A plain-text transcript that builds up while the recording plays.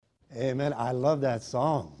Amen. I love that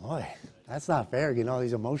song. Boy, that's not fair, getting all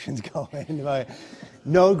these emotions going. But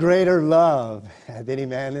no greater love hath any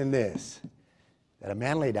man than this, that a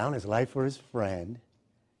man lay down his life for his friend,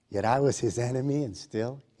 yet I was his enemy, and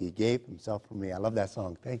still he gave himself for me. I love that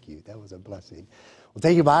song. Thank you. That was a blessing. Well,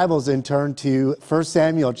 take your Bibles and turn to 1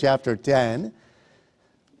 Samuel chapter 10.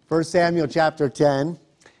 1 Samuel chapter 10.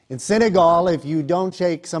 In Senegal, if you don't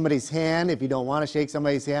shake somebody's hand, if you don't want to shake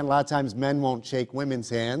somebody's hand, a lot of times men won't shake women's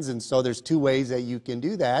hands. And so there's two ways that you can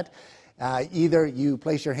do that. Either you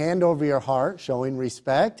place your hand over your heart, showing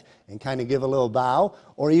respect, and kind of give a little bow,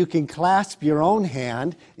 or you can clasp your own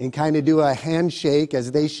hand and kind of do a handshake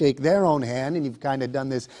as they shake their own hand, and you've kind of done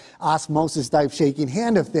this osmosis type shaking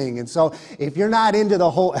hand of thing. And so if you're not into the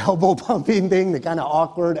whole elbow pumping thing, the kind of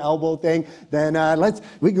awkward elbow thing, then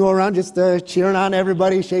we can go around just cheering on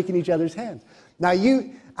everybody, shaking each other's hands. Now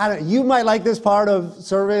you might like this part of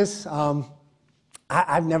service.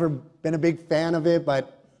 I've never been a big fan of it,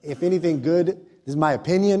 but if anything good, this is my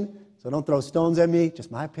opinion, so don't throw stones at me, just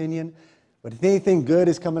my opinion. But if anything good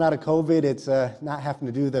is coming out of COVID, it's not having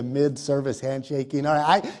to do the mid-service handshaking. All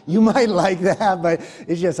right, you might like that, but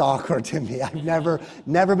it's just awkward to me. I've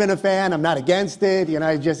never been a fan. I'm not against it.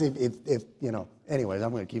 Anyways,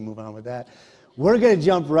 I'm going to keep moving on with that. We're going to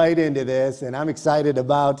jump right into this, and I'm excited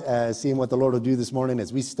about seeing what the Lord will do this morning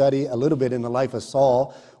as we study a little bit in the life of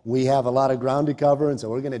Saul. We have a lot of ground to cover, and so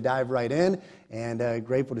we're going to dive right in, and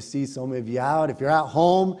grateful to see so many of you out. If you're at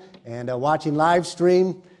home and watching live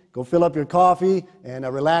stream, go fill up your coffee and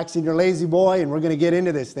relax in your lazy boy, and we're going to get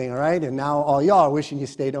into this thing, all right? And now all y'all are wishing you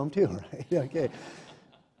stayed home too, right? Okay.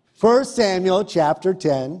 1 Samuel chapter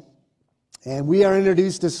 10, and we are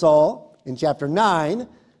introduced to Saul in chapter 9.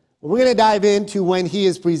 We're going to dive into when he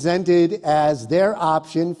is presented as their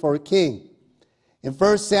option for king. In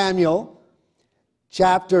 1 Samuel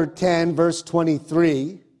chapter 10, verse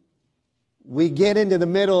 23, we get into the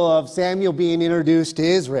middle of Samuel being introduced to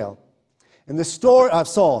Israel. And the story of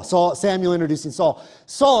Samuel introducing Saul.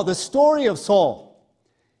 The story of Saul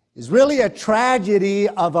is really a tragedy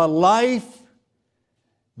of a life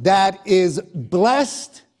that is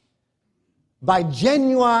blessed by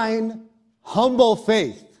genuine, humble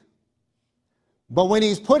faith. But when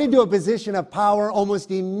he's put into a position of power,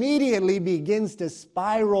 almost immediately begins to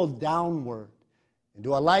spiral downward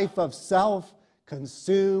into a life of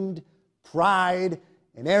self-consumed pride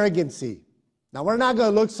and arrogancy. Now, we're not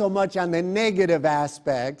going to look so much on the negative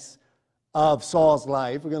aspects of Saul's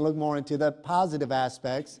life. We're going to look more into the positive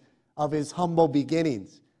aspects of his humble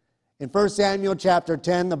beginnings. In 1 Samuel chapter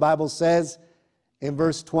 10, the Bible says in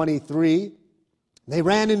verse 23, they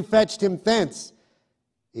ran and fetched him thence.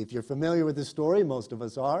 If you're familiar with the story, most of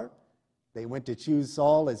us are. They went to choose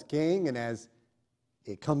Saul as king, and as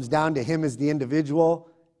it comes down to him as the individual,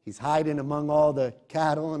 he's hiding among all the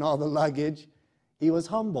cattle and all the luggage. He was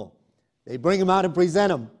humble. They bring him out and present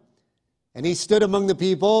him. And he stood among the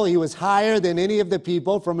people. He was higher than any of the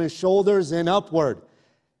people from his shoulders and upward.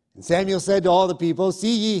 And Samuel said to all the people,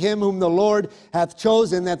 see ye him whom the Lord hath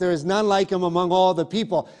chosen, that there is none like him among all the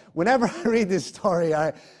people. Whenever I read this story,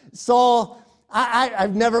 I've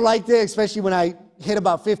never liked it, especially when I hit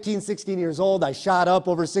about 15, 16 years old. I shot up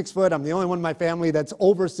over 6 foot. I'm the only one in my family that's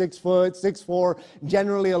over 6 foot, 6'4",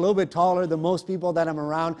 generally a little bit taller than most people that I'm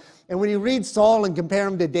around. And when you read Saul and compare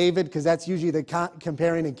him to David, because that's usually the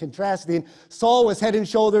comparing and contrasting, Saul was head and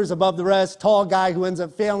shoulders above the rest, tall guy who ends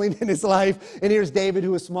up failing in his life. And here's David,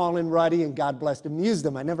 who was small and ruddy, and God blessed him and used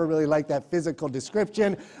him. I never really liked that physical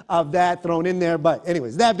description of that thrown in there. But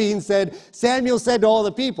anyways, that being said, Samuel said to all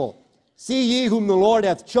the people, see ye whom the Lord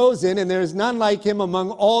hath chosen, and there is none like him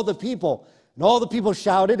among all the people. And all the people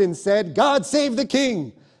shouted and said, God save the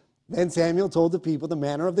king. Then Samuel told the people the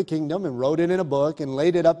manner of the kingdom, and wrote it in a book, and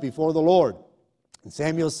laid it up before the Lord. And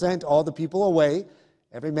Samuel sent all the people away,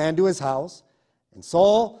 every man to his house. And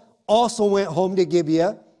Saul also went home to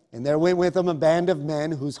Gibeah, and there went with him a band of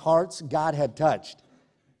men whose hearts God had touched.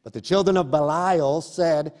 But the children of Belial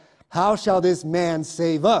said, how shall this man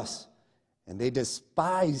save us? And they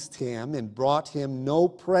despised him and brought him no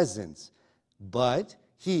presents. But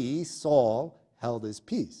he, Saul, held his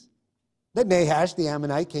peace. Then Nahash the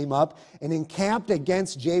Ammonite came up and encamped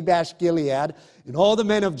against Jabesh Gilead. And all the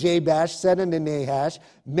men of Jabesh said unto Nahash,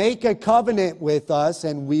 make a covenant with us,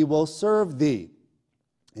 and we will serve thee.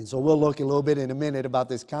 And so we'll look a little bit in a minute about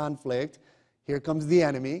this conflict. Here comes the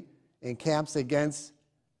enemy, encamps against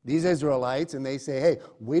these Israelites, and they say, hey,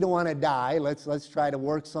 we don't want to die. Let's try to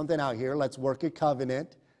work something out here. Let's work a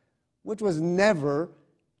covenant, which was never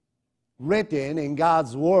written in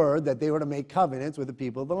God's word that they were to make covenants with the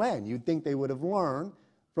people of the land. You'd think they would have learned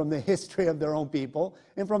from the history of their own people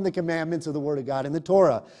and from the commandments of the Word of God in the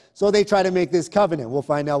Torah. So they try to make this covenant. We'll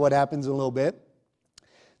find out what happens in a little bit.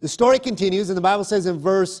 The story continues, and the Bible says in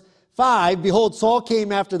verse 5, "Behold, Saul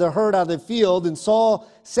came after the herd out of the field, and Saul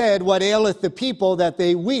said, What aileth the people that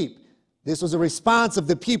they weep?" This was a response of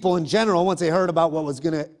the people in general once they heard about what was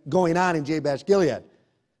going on in Jabesh Gilead.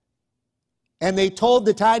 "And they told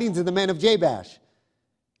the tidings of the men of Jabesh.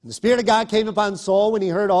 And the Spirit of God came upon Saul when he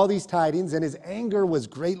heard all these tidings, and his anger was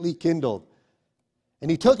greatly kindled. And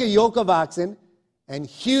he took a yoke of oxen and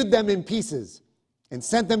hewed them in pieces, and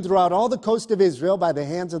sent them throughout all the coast of Israel by the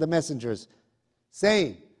hands of the messengers,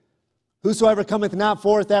 saying, Whosoever cometh not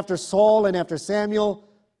forth after Saul and after Samuel,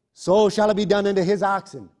 so shall it be done unto his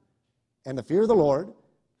oxen. And the fear of the Lord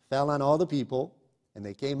fell on all the people, and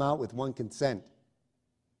they came out with one consent.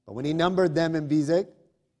 But when he numbered them in Bezek,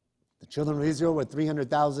 the children of Israel were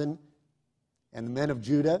 300,000, and the men of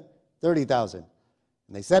Judah 30,000.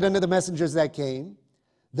 And they said unto the messengers that came,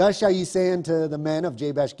 Thus shall ye say unto the men of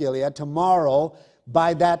Jabesh Gilead, Tomorrow,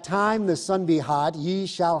 by that time the sun be hot, ye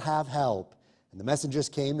shall have help. And the messengers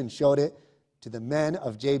came and showed it to the men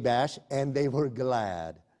of Jabesh, and they were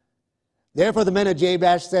glad. Therefore the men of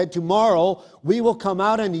Jabesh said, Tomorrow we will come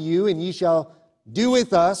out unto you, and ye shall do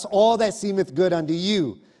with us all that seemeth good unto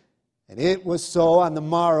you. And it was so on the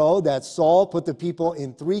morrow that Saul put the people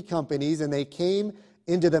in 3 companies, and they came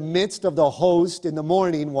into the midst of the host in the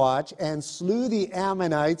morning watch, and slew the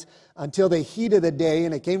Ammonites until the heat of the day.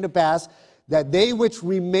 And it came to pass that they which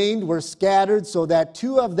remained were scattered, so that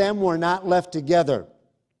 2 of them were not left together.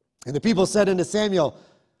 And the people said unto Samuel,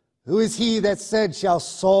 Who is he that said, Shall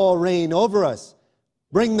Saul reign over us?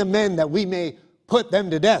 Bring the men that we may put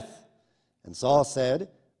them to death. And Saul said,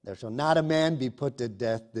 There shall not a man be put to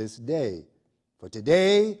death this day. For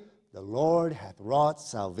today the Lord hath wrought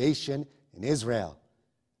salvation in Israel.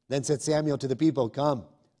 Then said Samuel to the people, Come,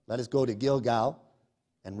 let us go to Gilgal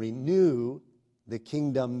and renew the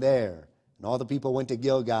kingdom there. And all the people went to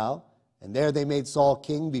Gilgal, and there they made Saul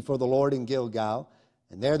king before the Lord in Gilgal.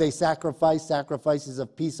 And there they sacrificed sacrifices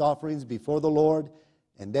of peace offerings before the Lord.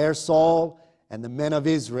 And there Saul and the men of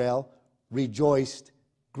Israel rejoiced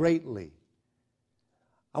greatly.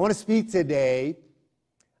 I want to speak today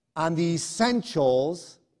on the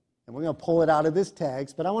essentials, and we're going to pull it out of this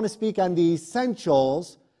text, but I want to speak on the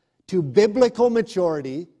essentials to biblical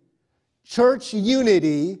maturity, church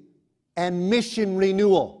unity, and mission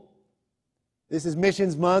renewal. This is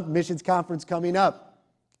Missions Month, Missions Conference coming up.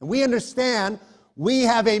 And we understand we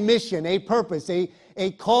have a mission, a purpose,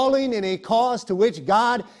 a calling and a cause to which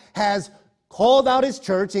God has called out His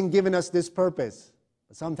church and given us this purpose.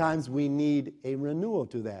 But sometimes we need a renewal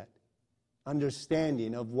to that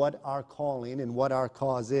understanding of what our calling and what our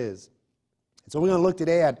cause is. And so we're going to look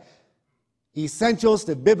today at essentials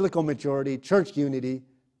to biblical maturity, church unity,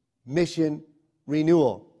 mission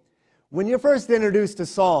renewal. When you're first introduced to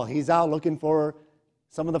Saul, he's out looking for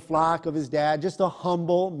some of the flock of his dad, just a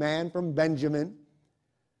humble man from Benjamin,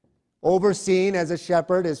 overseeing as a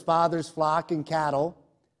shepherd his father's flock and cattle.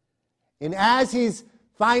 And as he's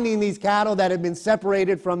finding these cattle that have been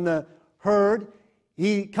separated from the herd,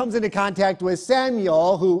 he comes into contact with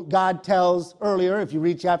Samuel, who God tells earlier, if you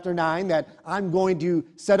read chapter 9, that I'm going to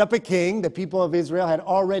set up a king. The people of Israel had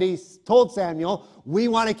already told Samuel, we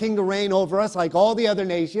want a king to reign over us like all the other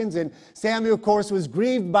nations. And Samuel, of course, was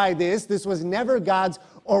grieved by this. This was never God's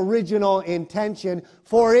original intention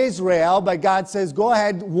for Israel, but God says, go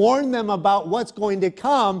ahead, warn them about what's going to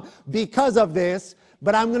come because of this.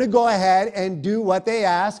 But I'm going to go ahead and do what they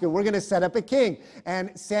ask, and we're going to set up a king. And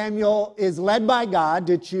Samuel is led by God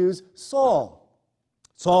to choose Saul.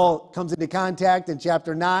 Saul comes into contact in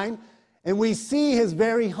chapter 9, and we see his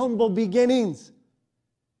very humble beginnings.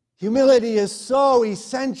 Humility is so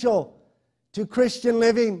essential to Christian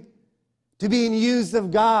living, to being used of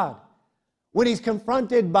God. When he's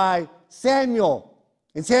confronted by Samuel,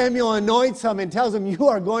 and Samuel anoints him and tells him, you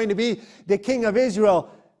are going to be the king of Israel,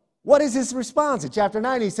 what is his response? In chapter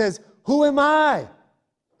 9, he says, who am I?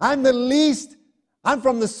 I'm the least. I'm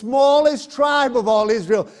from the smallest tribe of all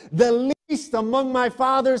Israel, the least among my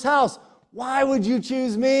father's house. Why would you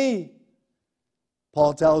choose me?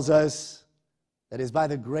 Paul tells us that it is by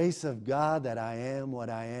the grace of God that I am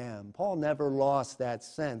what I am. Paul never lost that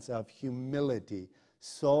sense of humility,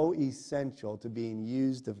 so essential to being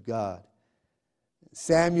used of God.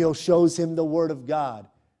 Samuel shows him the word of God.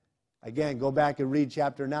 Again, go back and read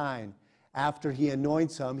chapter 9. After he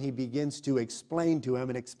anoints him, he begins to explain to him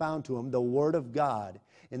and expound to him the word of God.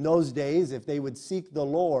 In those days, if they would seek the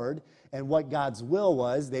Lord and what God's will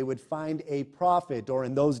was, they would find a prophet. Or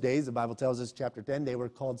in those days, the Bible tells us, chapter 10, they were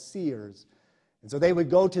called seers. And so they would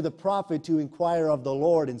go to the prophet to inquire of the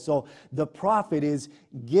Lord. And so the prophet is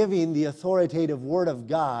giving the authoritative word of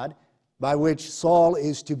God by which Saul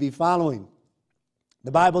is to be following.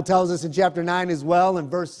 The Bible tells us in chapter 9 as well, in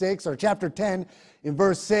verse 6, or chapter 10, in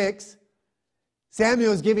verse 6,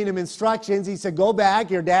 Samuel is giving him instructions. He said, go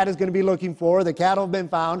back, your dad is going to be looking for, the cattle have been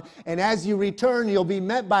found, and as you return, you'll be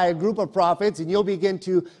met by a group of prophets, and you'll begin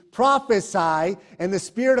to prophesy, and the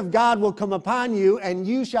Spirit of God will come upon you, and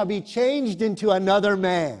you shall be changed into another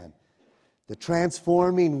man. The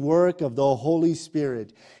transforming work of the Holy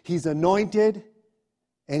Spirit. He's anointed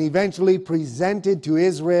and eventually presented to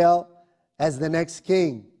Israel as the next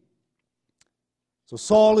king. So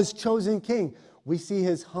Saul is chosen king. We see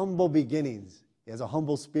his humble beginnings. He has a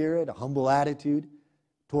humble spirit, a humble attitude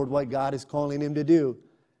toward what God is calling him to do.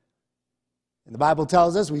 And the Bible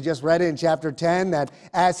tells us, we just read it in chapter 10, that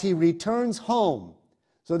as he returns home,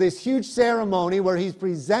 so this huge ceremony where he's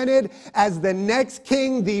presented as the next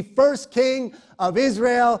king, the first king of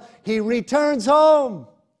Israel, he returns home.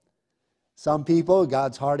 Some people,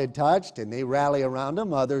 God's heart had touched, and they rally around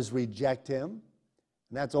him. Others reject him.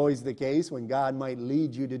 And that's always the case. When God might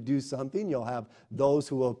lead you to do something, you'll have those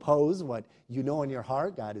who oppose what you know in your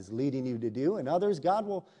heart God is leading you to do. And others, God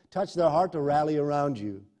will touch their heart to rally around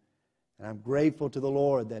you. And I'm grateful to the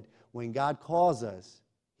Lord that when God calls us,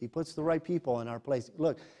 He puts the right people in our place.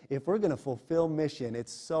 Look, if we're going to fulfill mission,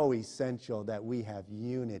 it's so essential that we have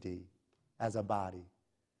unity as a body.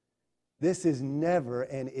 This is never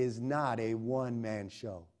and is not a one-man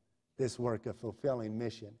show, this work of fulfilling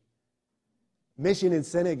mission. Mission in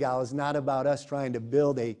Senegal is not about us trying to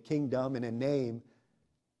build a kingdom and a name.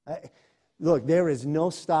 Look, there is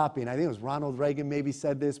no stopping. I think it was Ronald Reagan maybe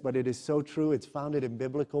said this, but it is so true. It's founded in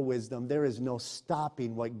biblical wisdom. There is no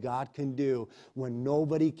stopping what God can do when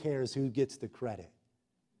nobody cares who gets the credit.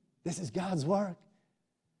 This is God's work.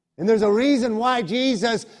 And there's a reason why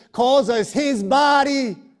Jesus calls us His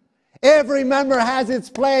body. Every member has its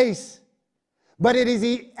place. But it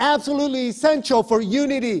is absolutely essential for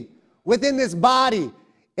unity within this body.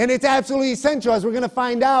 And it's absolutely essential, as we're going to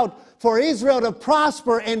find out, for Israel to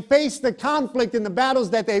prosper and face the conflict and the battles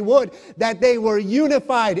that they would, that they were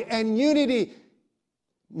unified. And unity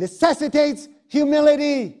necessitates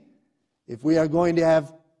humility. If we are going to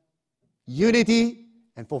have unity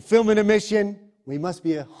and fulfillment of mission, we must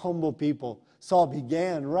be a humble people. Saul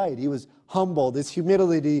began right. He was humble. This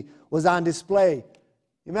humility was on display.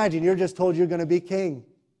 Imagine you're just told you're going to be king.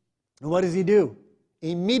 And what does he do?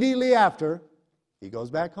 Immediately after, he goes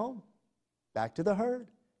back home, back to the herd,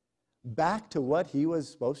 back to what he was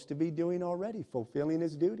supposed to be doing already, fulfilling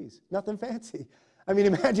his duties. Nothing fancy. I mean,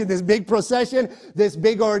 imagine this big procession, this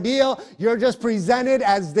big ordeal. You're just presented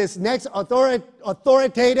as this next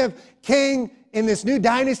authoritative king in this new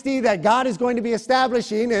dynasty that God is going to be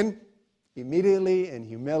establishing. And immediately, in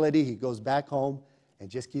humility, he goes back home and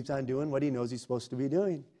just keeps on doing what he knows he's supposed to be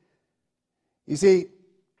doing. You see,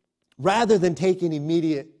 rather than taking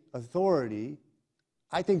immediate authority,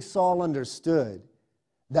 I think Saul understood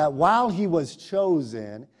that while he was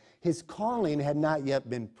chosen, his calling had not yet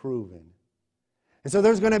been proven. And so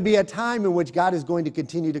there's going to be a time in which God is going to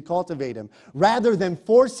continue to cultivate him. Rather than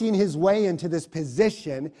forcing his way into this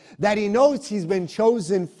position that he knows he's been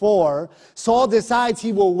chosen for, Saul decides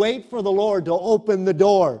he will wait for the Lord to open the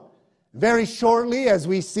door. Very shortly, as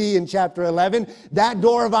we see in chapter 11, that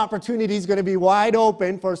door of opportunity is going to be wide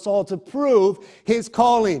open for Saul to prove his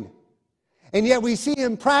calling. And yet we see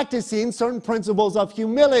him practicing certain principles of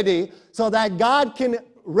humility so that God can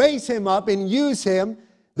raise him up and use him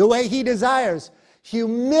the way he desires.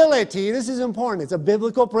 Humility, this is important, it's a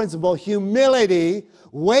biblical principle. Humility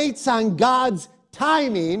waits on God's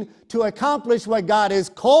timing to accomplish what God has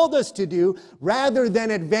called us to do rather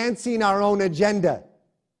than advancing our own agenda.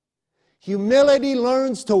 Humility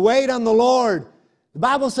learns to wait on the Lord. The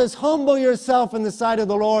Bible says, humble yourself in the sight of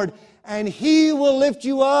the Lord, and He will lift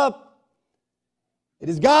you up. It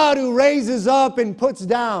is God who raises up and puts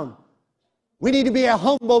down. We need to be a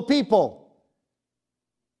humble people.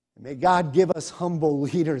 And may God give us humble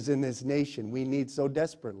leaders in this nation we need so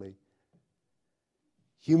desperately.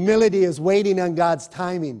 Humility is waiting on God's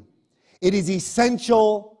timing. It is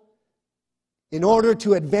essential in order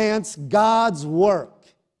to advance God's work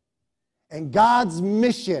and God's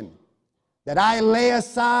mission, that I lay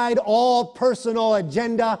aside all personal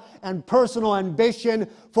agenda and personal ambition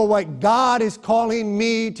for what God is calling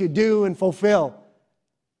me to do and fulfill.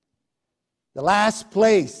 The last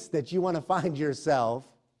place that you want to find yourself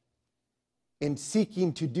in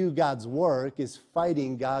seeking to do God's work is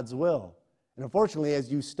fighting God's will. And unfortunately, as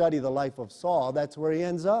you study the life of Saul, that's where he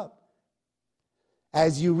ends up.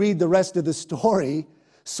 As you read the rest of the story,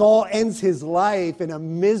 Saul ends his life in a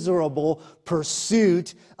miserable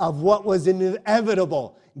pursuit of what was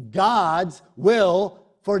inevitable, God's will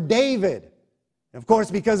for David. Of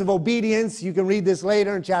course, because of obedience, you can read this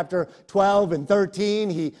later in chapter 12 and 13,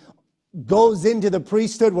 he goes into the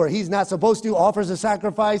priesthood where he's not supposed to, offers a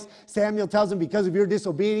sacrifice. Samuel tells him, because of your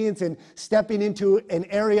disobedience and stepping into an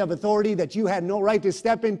area of authority that you had no right to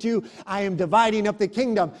step into, I am dividing up the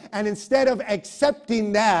kingdom. And instead of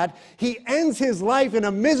accepting that, he ends his life in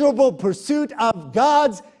a miserable pursuit of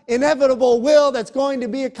God's inevitable will that's going to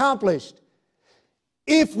be accomplished.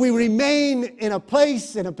 If we remain in a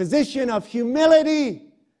place, in a position of humility,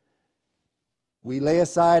 we lay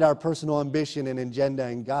aside our personal ambition and agenda,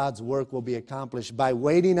 and God's work will be accomplished by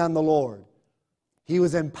waiting on the Lord. He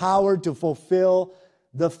was empowered to fulfill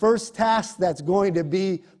the first task that's going to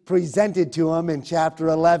be presented to him in chapter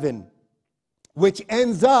 11, which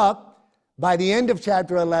ends up, by the end of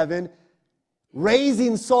chapter 11,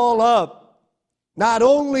 raising Saul up, not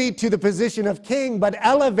only to the position of king, but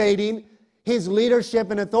elevating his leadership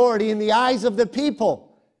and authority in the eyes of the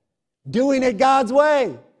people, doing it God's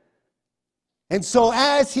way. And so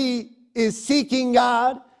as he is seeking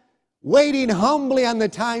God, waiting humbly on the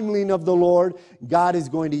timing of the Lord, God is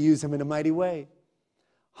going to use him in a mighty way.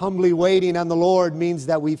 Humbly waiting on the Lord means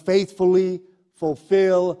that we faithfully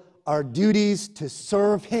fulfill our duties to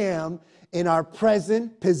serve him in our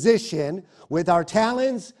present position with our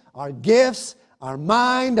talents, our gifts, our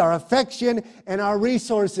mind, our affection, and our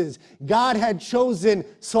resources. God had chosen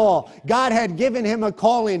Saul. God had given him a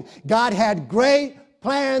calling. God had great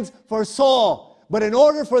plans for Saul. But in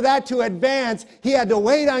order for that to advance, he had to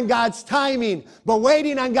wait on God's timing. But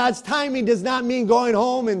waiting on God's timing does not mean going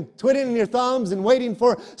home and twiddling your thumbs and waiting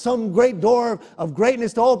for some great door of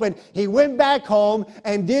greatness to open. He went back home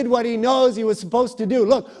and did what he knows he was supposed to do.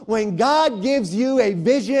 Look, when God gives you a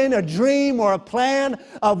vision, a dream, or a plan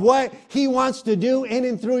of what he wants to do in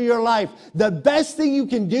and through your life, the best thing you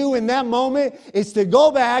can do in that moment is to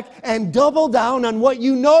go back and double down on what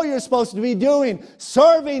you know you're supposed to be doing,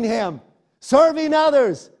 serving him, serving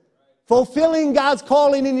others, fulfilling God's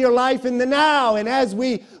calling in your life in the now. And as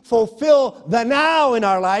we fulfill the now in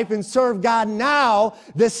our life and serve God now,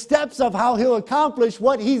 the steps of how he'll accomplish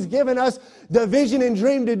what he's given us the vision and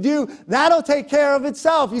dream to do, that'll take care of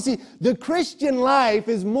itself. You see, the Christian life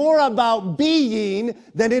is more about being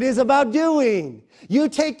than it is about doing. You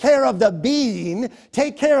take care of the being,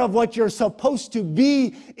 take care of what you're supposed to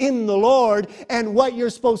be in the Lord and what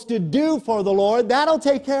you're supposed to do for the Lord. That'll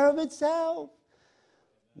take care of itself.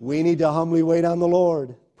 We need to humbly wait on the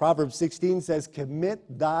Lord. Proverbs 16 says,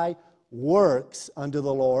 commit thy works unto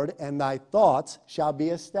the Lord, and thy thoughts shall be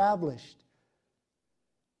established.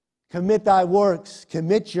 Commit thy works.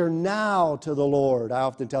 Commit your now to the Lord. I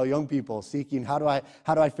often tell young people seeking, how do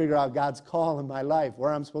I figure out God's call in my life,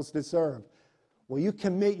 where I'm supposed to serve? Well, you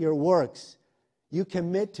commit your works. You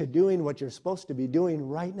commit to doing what you're supposed to be doing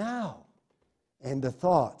right now. And the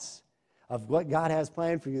thoughts of what God has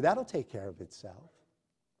planned for you, that'll take care of itself.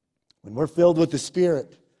 When we're filled with the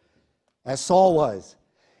Spirit, as Saul was,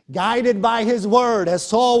 guided by his word, as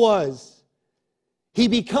Saul was, he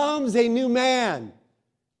becomes a new man.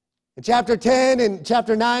 In chapter 10 and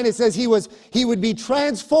chapter 9, it says he would be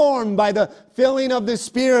transformed by the filling of the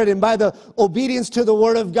Spirit and by the obedience to the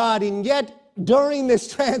word of God. And yet, during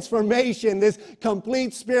this transformation, this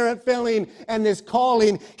complete Spirit filling and this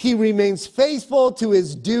calling, he remains faithful to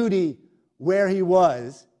his duty where he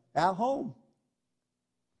was at home.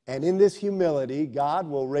 And in this humility, God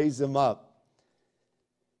will raise him up.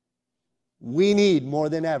 We need more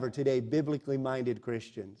than ever today biblically minded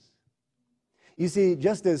Christians. You see,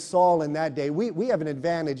 just as Saul in that day, we have an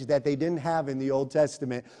advantage that they didn't have in the Old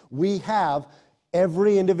Testament. We have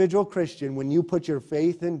every individual Christian, when you put your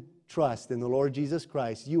faith and trust in the Lord Jesus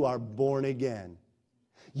Christ, you are born again.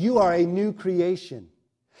 You are a new creation.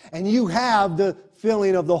 And you have the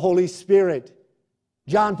filling of the Holy Spirit.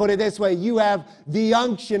 John put it this way, you have the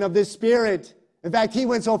unction of the Spirit. In fact, he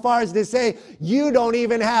went so far as to say, you don't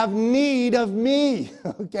even have need of me.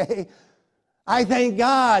 Okay? I thank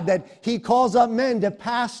God that he calls up men to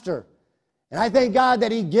pastor. And I thank God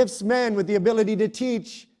that he gifts men with the ability to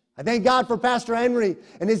teach. I thank God for Pastor Henry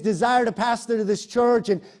and his desire to pastor this church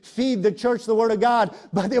and feed the church the Word of God.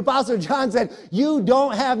 But the Apostle John said, you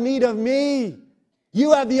don't have need of me.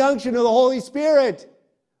 You have the unction of the Holy Spirit.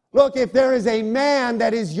 Look, if there is a man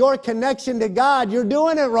that is your connection to God, you're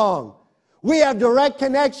doing it wrong. We have direct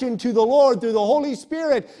connection to the Lord through the Holy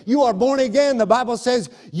Spirit. You are born again. The Bible says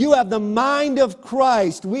you have the mind of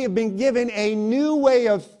Christ. We have been given a new way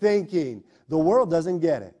of thinking. The world doesn't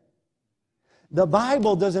get it. The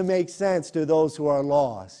Bible doesn't make sense to those who are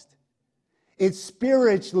lost. It's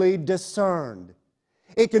spiritually discerned.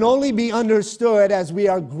 It can only be understood as we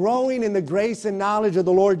are growing in the grace and knowledge of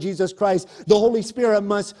the Lord Jesus Christ. The Holy Spirit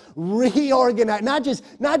must reorganize, not just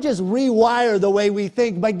rewire the way we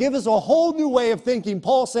think, but give us a whole new way of thinking.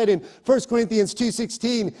 Paul said in 1 Corinthians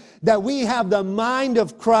 2:16 that we have the mind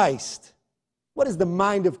of Christ. What is the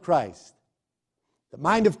mind of Christ? The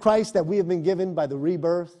mind of Christ that we have been given by the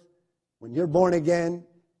rebirth, when you're born again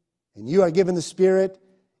and you are given the Spirit,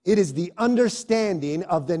 it is the understanding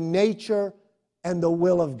of the nature and the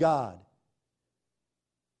will of God.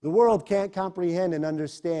 The world can't comprehend and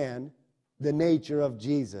understand the nature of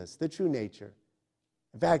Jesus, the true nature.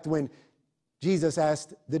 In fact, when Jesus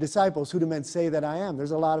asked the disciples, "Who do men say that I am?" There's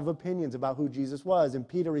a lot of opinions about who Jesus was. And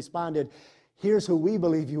Peter responded, "Here's who we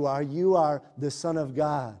believe you are. You are the Son of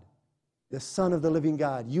God, the Son of the living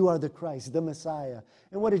God. You are the Christ, the Messiah."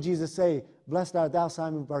 And what did Jesus say? "Blessed art thou,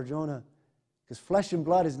 Simon Bar-Jonah, because flesh and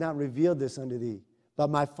blood has not revealed this unto thee, but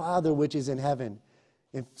my Father which is in heaven."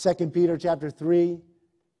 In 2 Peter chapter 3,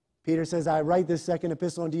 Peter says, "I write this second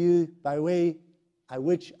epistle unto you by way by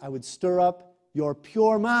which I would stir up your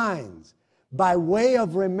pure minds by way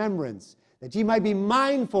of remembrance, that ye might be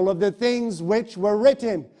mindful of the things which were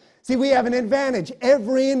written." See, we have an advantage.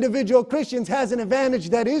 Every individual Christian has an advantage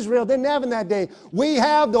that Israel didn't have in that day. We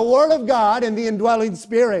have the Word of God and the indwelling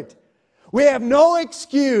Spirit. We have no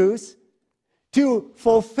excuse to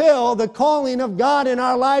fulfill the calling of God in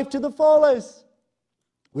our life to the fullest.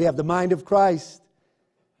 We have the mind of Christ.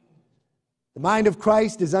 The mind of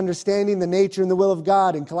Christ is understanding the nature and the will of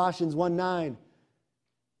God. In Colossians 1:9,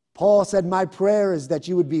 Paul said, "My prayer is that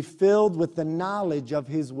you would be filled with the knowledge of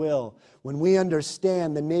His will." When we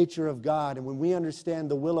understand the nature of God and when we understand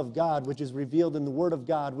the will of God, which is revealed in the Word of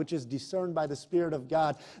God, which is discerned by the Spirit of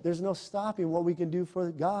God, there's no stopping what we can do for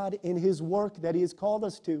God in His work that He has called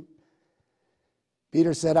us to.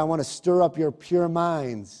 Peter said, "I want to stir up your pure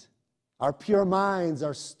minds." Our pure minds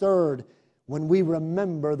are stirred when we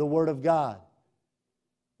remember the Word of God.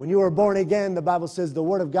 When you were born again, the Bible says the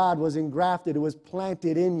Word of God was engrafted, it was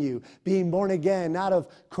planted in you. Being born again, not of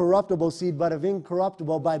corruptible seed, but of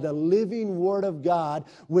incorruptible, by the living Word of God,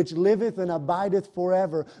 which liveth and abideth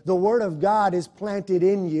forever. The Word of God is planted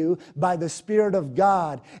in you by the Spirit of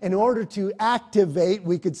God. In order to activate,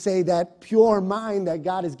 we could say, that pure mind that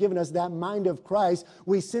God has given us, that mind of Christ,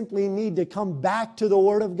 we simply need to come back to the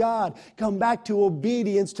Word of God. Come back to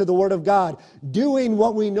obedience to the Word of God. Doing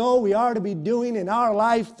what we know we are to be doing in our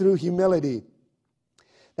life through humility.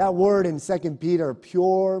 That word in 2 Peter,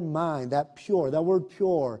 pure mind, that word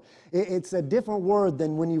pure, it's a different word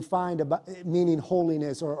than when you find about meaning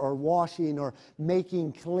holiness or washing or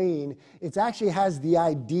making clean. It actually has the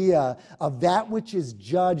idea of that which is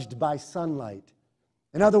judged by sunlight.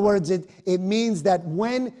 In other words, it means that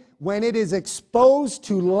when it is exposed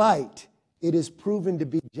to light, it is proven to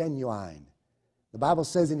be genuine. The Bible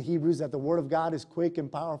says in Hebrews that the Word of God is quick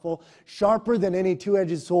and powerful, sharper than any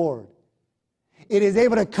two-edged sword. It is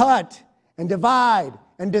able to cut and divide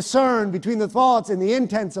and discern between the thoughts and the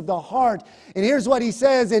intents of the heart. And here's what he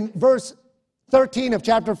says in verse 13 of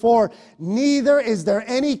chapter 4, "Neither is there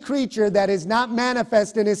any creature that is not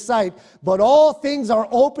manifest in His sight, but all things are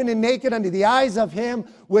open and naked unto the eyes of Him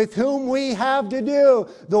with whom we have to do."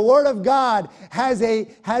 The Word of God has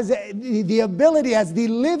the ability, as the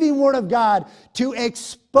living Word of God, to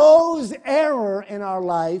expose error in our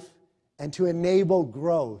life and to enable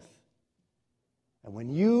growth. And when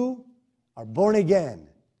you are born again,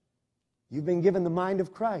 you've been given the mind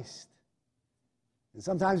of Christ. And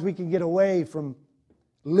sometimes we can get away from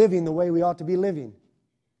living the way we ought to be living.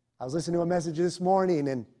 I was listening to a message this morning,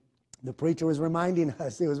 and the preacher was reminding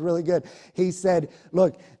us, it was really good. He said,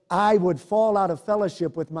 "Look, I would fall out of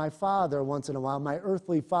fellowship with my father once in a while, my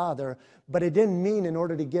earthly father, but it didn't mean in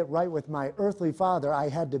order to get right with my earthly father, I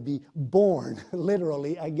had to be born,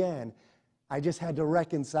 literally, again. I just had to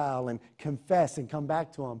reconcile and confess and come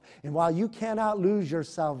back to Him." And while you cannot lose your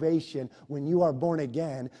salvation when you are born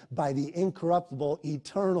again by the incorruptible,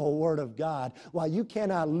 eternal Word of God, while you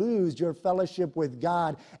cannot lose your fellowship with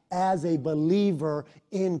God as a believer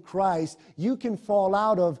in Christ, you can fall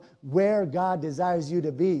out of where God desires you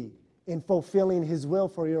to be in fulfilling His will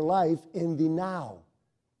for your life in the now.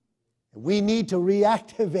 We need to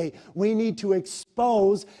reactivate. We need to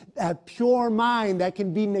expose that pure mind that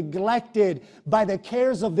can be neglected by the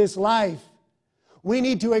cares of this life. We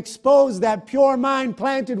need to expose that pure mind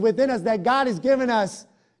planted within us that God has given us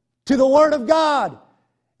to the Word of God.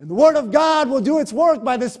 And the Word of God will do its work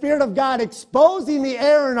by the Spirit of God, exposing the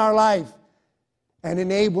error in our life and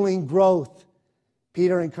enabling growth.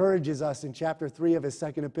 Peter encourages us in chapter 3 of his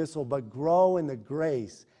second epistle, "But grow in the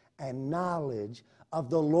grace and knowledge of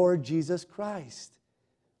the Lord Jesus Christ.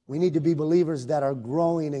 We need to be believers that are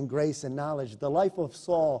growing in grace and knowledge. The life of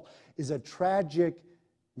Saul is a tragic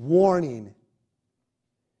warning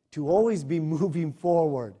to always be moving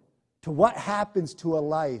forward to what happens to a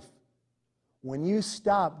life when you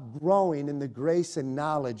stop growing in the grace and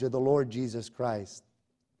knowledge of the Lord Jesus Christ.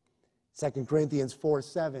 2 Corinthians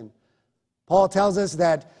 4:7. Paul tells us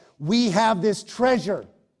that we have this treasure,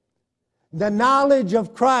 the knowledge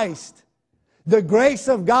of Christ, the grace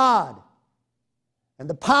of God, and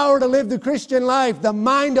the power to live the Christian life, the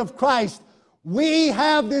mind of Christ. We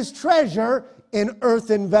have this treasure in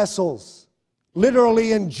earthen vessels,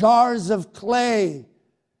 literally in jars of clay.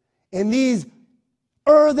 In these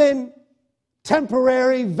earthen,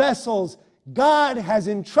 temporary vessels, God has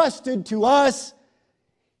entrusted to us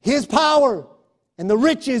His power and the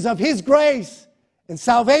riches of His grace and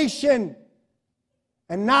salvation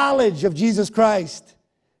and knowledge of Jesus Christ.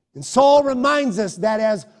 And Saul reminds us that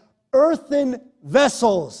as earthen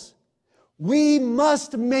vessels, we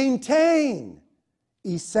must maintain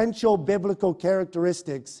essential biblical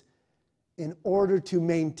characteristics in order to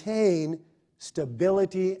maintain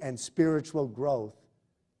stability and spiritual growth,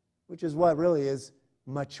 which is what really is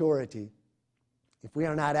maturity. If we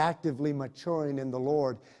are not actively maturing in the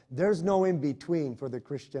Lord, there's no in-between for the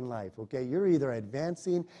Christian life, okay? You're either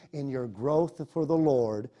advancing in your growth for the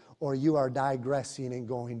Lord or you are digressing and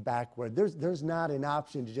going backward. There's not an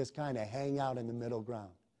option to just kind of hang out in the middle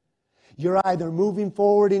ground. You're either moving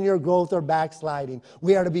forward in your growth or backsliding.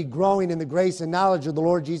 We are to be growing in the grace and knowledge of the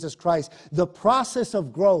Lord Jesus Christ. The process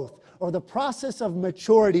of growth or the process of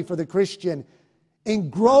maturity for the Christian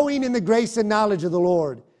in growing in the grace and knowledge of the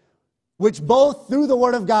Lord, which both through the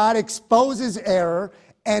Word of God exposes error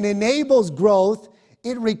and enables growth,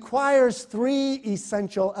 it requires three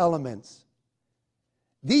essential elements.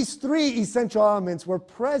 These three essential elements were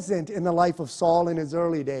present in the life of Saul in his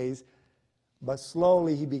early days, but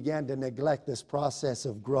slowly he began to neglect this process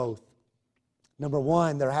of growth. Number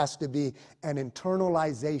one, there has to be an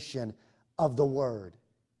internalization of the Word.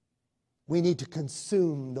 We need to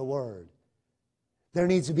consume the Word. There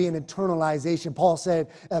needs to be an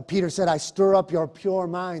internalization. Peter said, I stir up your pure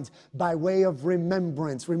minds by way of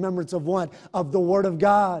remembrance. Remembrance of what? Of the Word of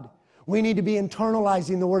God. We need to be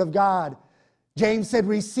internalizing the Word of God. James said,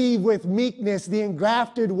 receive with meekness the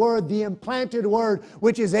engrafted Word, the implanted Word,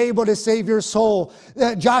 which is able to save your soul.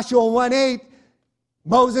 Joshua 1:8,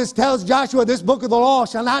 Moses tells Joshua, this book of the law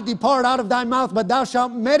shall not depart out of thy mouth, but thou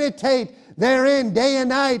shalt meditate therein day and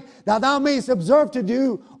night, that thou mayest observe to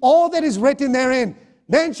do all that is written therein.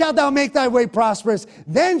 Then shalt thou make thy way prosperous.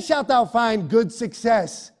 Then shalt thou find good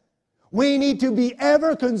success. We need to be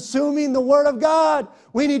ever consuming the Word of God.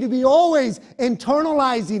 We need to be always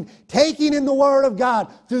internalizing, taking in the Word of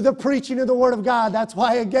God through the preaching of the Word of God. That's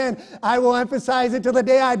why, again, I will emphasize it till the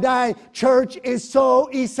day I die. Church is so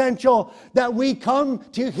essential that we come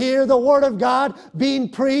to hear the Word of God being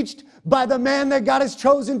preached by the man that God has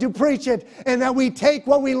chosen to preach it, and that we take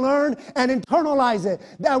what we learn and internalize it,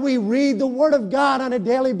 that we read the Word of God on a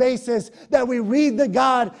daily basis, that we read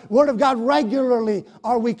the Word of God regularly.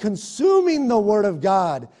 Are we consuming the Word of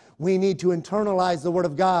God? We need to internalize the Word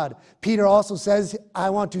of God. Peter also says, I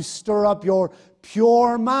want to stir up your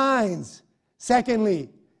pure minds. Secondly,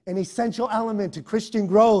 an essential element to Christian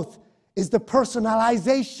growth is the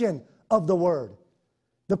personalization of the Word.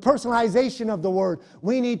 The personalization of the Word.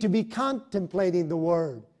 We need to be contemplating the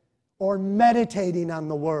Word or meditating on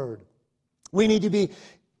the Word. We need to be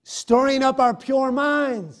stirring up our pure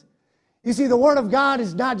minds. You see, the Word of God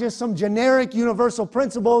is not just some generic universal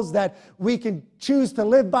principles that we can choose to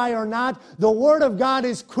live by or not. The Word of God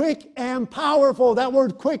is quick and powerful. That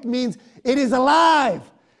word quick means it is alive.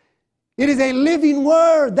 It is a living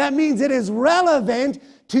Word. That means it is relevant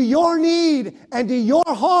to your need and to your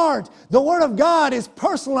heart. The Word of God is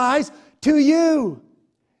personalized to you.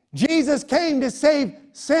 Jesus came to save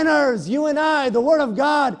sinners, you and I. The Word of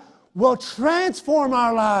God will transform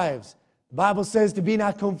our lives. The Bible says to be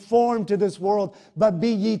not conformed to this world, but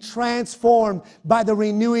be ye transformed by the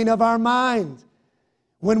renewing of our mind.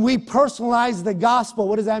 When we personalize the gospel,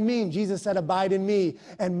 what does that mean? Jesus said, abide in me,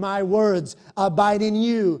 and my words abide in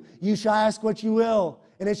you. You shall ask what you will,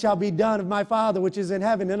 and it shall be done of my Father which is in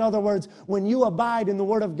heaven. In other words, when you abide in the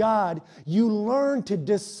Word of God, you learn to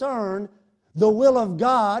discern the will of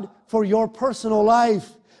God for your personal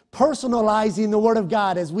life. Personalizing the Word of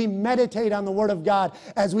God, as we meditate on the Word of God,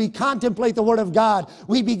 as we contemplate the Word of God,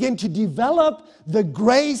 we begin to develop the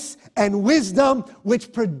grace and wisdom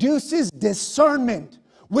which produces discernment,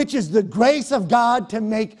 which is the grace of God to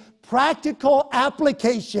make practical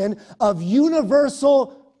application of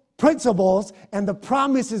universal principles and the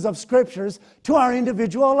promises of Scriptures to our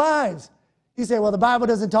individual lives. You say, well, the Bible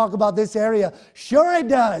doesn't talk about this area. Sure it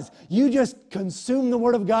does. You just consume the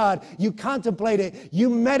Word of God. You contemplate it.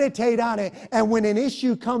 You meditate on it. And when an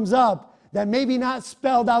issue comes up that maybe not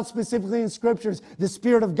spelled out specifically in Scriptures, the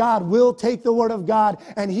Spirit of God will take the Word of God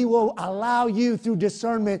and He will allow you through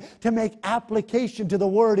discernment to make application to the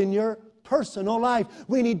Word in your personal life.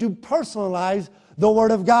 We need to personalize the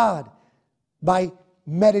Word of God by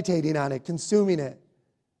meditating on it, consuming it.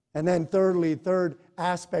 And then thirdly, third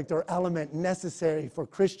aspect or element necessary for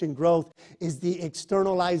Christian growth is the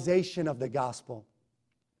externalization of the gospel.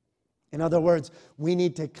 In other words, we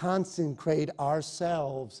need to consecrate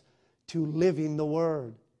ourselves to living the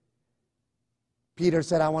Word. Peter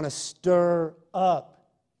said, I want to stir up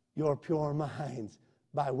your pure minds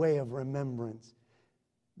by way of remembrance.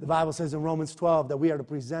 The Bible says in Romans 12 that we are to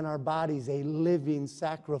present our bodies a living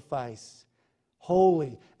sacrifice,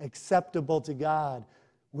 holy, acceptable to God,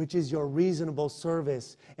 which is your reasonable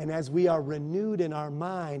service. And as we are renewed in our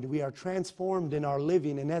mind, we are transformed in our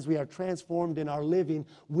living. And as we are transformed in our living,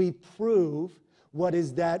 we prove what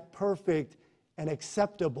is that perfect and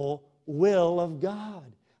acceptable will of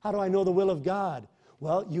God. How do I know the will of God?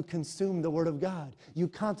 Well, you consume the Word of God. You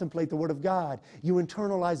contemplate the Word of God. You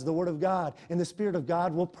internalize the Word of God. And the Spirit of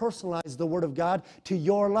God will personalize the Word of God to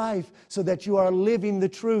your life so that you are living the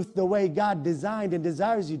truth the way God designed and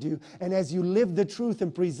desires you to. And as you live the truth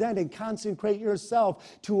and present and consecrate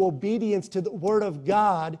yourself to obedience to the Word of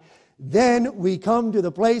God, then we come to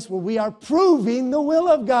the place where we are proving the will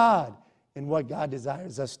of God and what God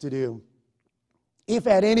desires us to do. If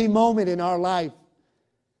at any moment in our life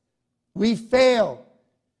we fail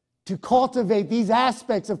to cultivate these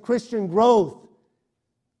aspects of Christian growth,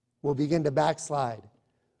 we'll begin to backslide.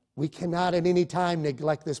 We cannot at any time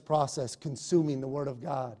neglect this process, consuming the Word of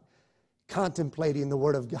God, contemplating the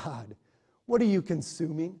Word of God. What are you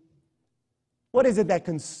consuming? What is it that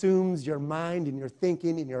consumes your mind and your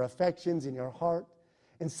thinking and your affections and your heart?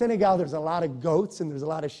 In Senegal, there's a lot of goats and there's a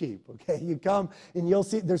lot of sheep, okay? You come and you'll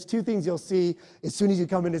see, there's two things you'll see as soon as you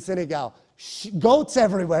come into Senegal. Goats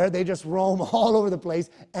everywhere, they just roam all over the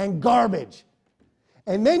place, and garbage.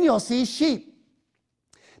 And then you'll see sheep.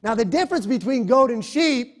 Now, the difference between goat and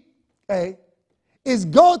sheep, okay, is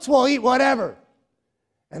goats will eat whatever.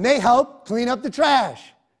 And they help clean up the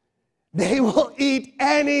trash. They will eat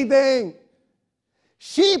anything.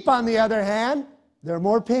 Sheep, on the other hand, they're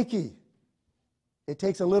more picky. It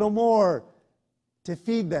takes a little more to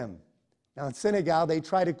feed them. Now in Senegal, they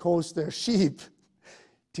try to coax their sheep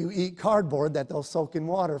to eat cardboard that they'll soak in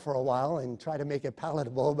water for a while and try to make it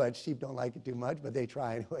palatable, but sheep don't like it too much, but they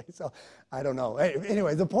try anyway. So I don't know.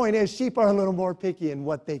 Anyway, the point is sheep are a little more picky in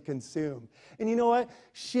what they consume. And you know what?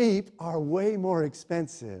 Sheep are way more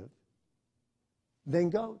expensive than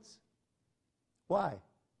goats. Why?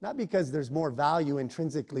 Not because there's more value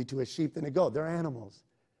intrinsically to a sheep than a goat. They're animals.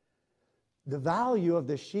 The value of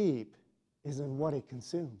the sheep is in what it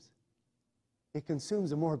consumes. It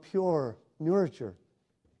consumes a more pure nurture.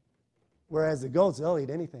 Whereas the goats, they'll eat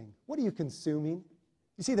anything. What are you consuming?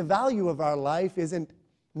 You see, the value of our life isn't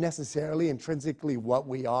necessarily intrinsically what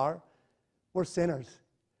we are. We're sinners.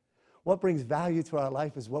 What brings value to our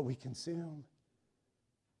life is what we consume.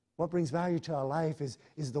 What brings value to our life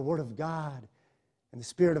is the Word of God and the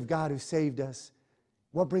Spirit of God who saved us.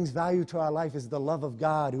 What brings value to our life is the love of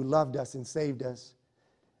God who loved us and saved us.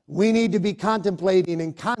 We need to be contemplating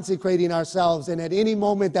and consecrating ourselves, and at any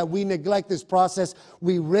moment that we neglect this process,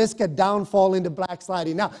 we risk a downfall into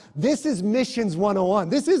backsliding. Now, this is Missions 101.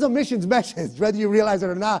 This is a missions message, whether you realize it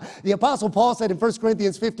or not. The Apostle Paul said in 1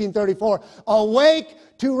 Corinthians 15:34, "Awake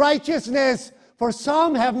to righteousness, for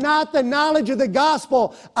some have not the knowledge of the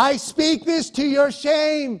gospel. I speak this to your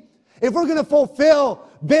shame." If we're going to fulfill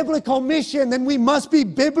biblical mission, then we must be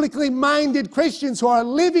biblically minded Christians who are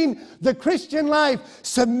living the Christian life,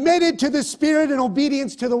 submitted to the Spirit and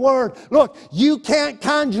obedience to the Word. Look, you can't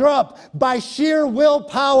conjure up by sheer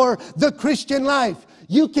willpower the Christian life.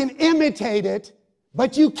 You can imitate it,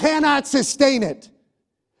 but you cannot sustain it.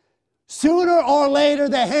 Sooner or later,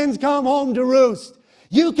 the hens come home to roost.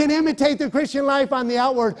 You can imitate the Christian life on the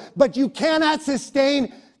outward, but you cannot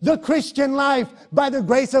sustain the Christian life by the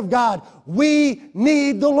grace of God. We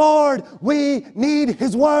need the Lord. We need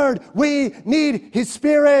His Word. We need His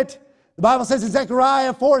Spirit. The Bible says in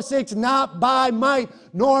Zechariah 4:6, "Not by might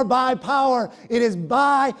nor by power. It is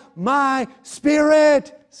by my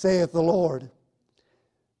Spirit, saith the Lord."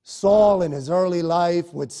 Saul in his early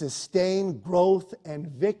life would sustain growth and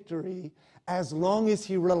victory as long as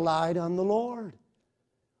he relied on the Lord.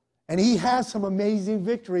 And he has some amazing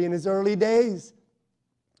victory in his early days.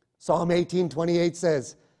 Psalm 18:28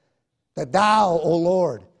 says, that thou, O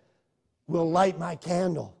Lord, will light my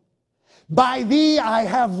candle. By thee I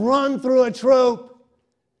have run through a troop.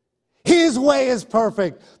 His way is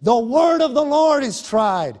perfect. The word of the Lord is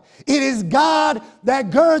tried. It is God that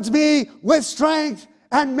girds me with strength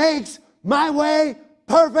and makes my way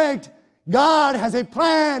perfect. God has a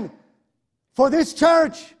plan for this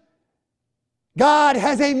church. God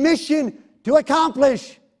has a mission to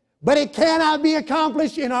accomplish, but it cannot be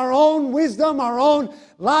accomplished in our own wisdom, our own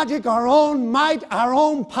logic, our own might, our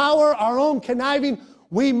own power, our own conniving.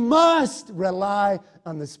 We must rely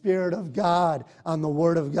on the Spirit of God, on the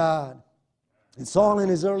Word of God. And Saul in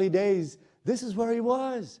his early days, this is where he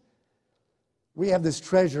was. We have this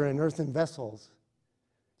treasure in earthen vessels.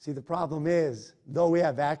 See, the problem is, though we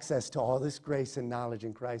have access to all this grace and knowledge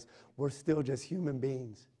in Christ, we're still just human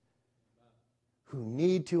beings who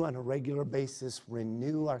need to, on a regular basis,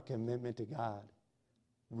 renew our commitment to God.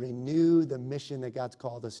 Renew the mission that God's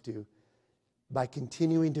called us to by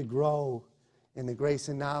continuing to grow in the grace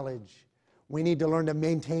and knowledge. We need to learn to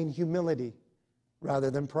maintain humility rather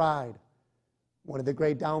than pride. One of the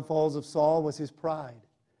great downfalls of Saul was his pride.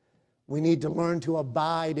 We need to learn to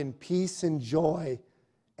abide in peace and joy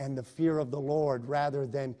and the fear of the Lord rather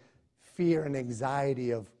than fear and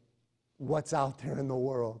anxiety of what's out there in the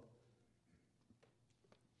world.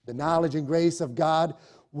 The knowledge and grace of God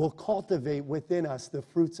will cultivate within us the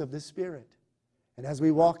fruits of the Spirit. And as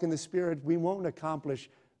we walk in the Spirit, we won't accomplish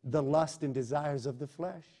the lust and desires of the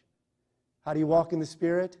flesh. How do you walk in the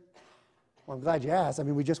Spirit? Well, I'm glad you asked. I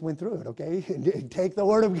mean, we just went through it, okay? Take the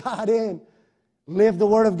Word of God in. Live the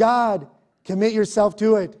Word of God. Commit yourself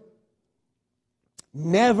to it.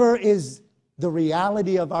 Never is the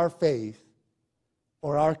reality of our faith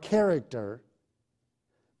or our character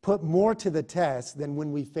put more to the test than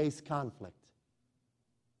when we face conflict.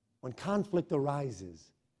 When conflict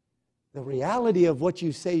arises, the reality of what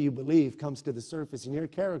you say you believe comes to the surface and your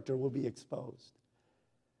character will be exposed.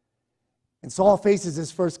 And Saul faces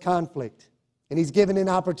his first conflict, and he's given an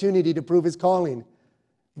opportunity to prove his calling.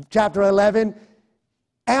 Chapter 11,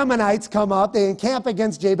 Ammonites come up. They encamp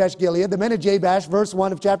against Jabesh Gilead. The men of Jabesh, verse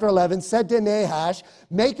 1 of chapter 11, said to Nahash,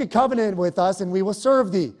 make a covenant with us, and we will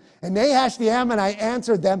serve thee. And Nahash the Ammonite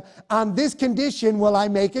answered them, on this condition will I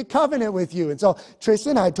make a covenant with you. And so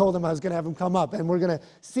Tristan, I told him I was going to have him come up, and we're going to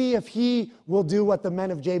see if he will do what the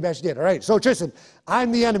men of Jabesh did. All right, so Tristan,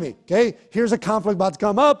 I'm the enemy, okay? Here's a conflict about to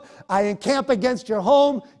come up. I encamp against your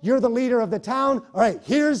home. You're the leader of the town. All right,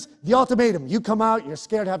 here's the ultimatum. You come out. You're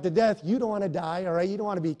scared half to death. You don't want to die, all right? You don't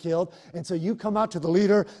want to be killed. And so you come out to the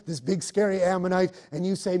leader, this big, scary Ammonite, and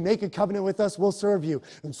you say, make a covenant with us. We'll serve you.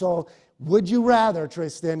 And so would you rather,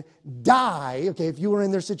 Tristan, die, okay, if you were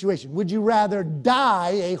in their situation, would you rather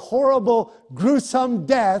die a horrible, gruesome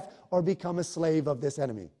death or become a slave of this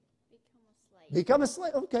enemy? Become a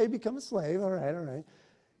slave. Okay, become a slave. All right, all right.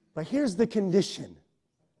 But here's the condition.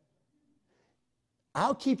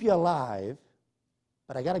 I'll keep you alive,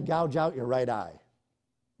 but I got to gouge out your right eye.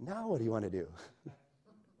 Now what do you want to do?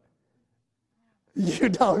 You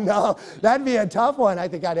don't know. That'd be a tough one. I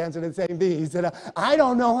think I'd answer the same thing. He said, I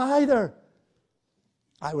don't know either.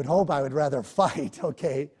 I would hope I would rather fight,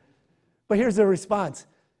 okay? But here's the response.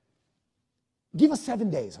 Give us 7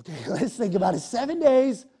 days, okay? Let's think about it. 7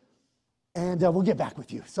 days, and we'll get back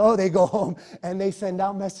with you. So they go home, and they send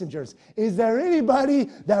out messengers. Is there anybody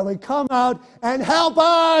that would come out and help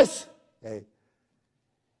us? Okay.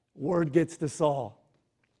 Word gets to Saul.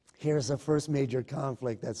 Here's the first major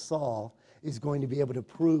conflict that Saul is going to be able to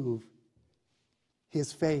prove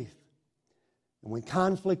his faith. And when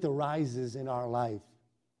conflict arises in our life,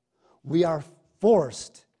 we are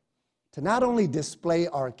forced to not only display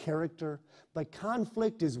our character, but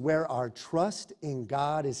conflict is where our trust in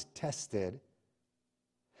God is tested.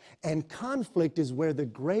 And conflict is where the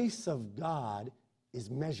grace of God is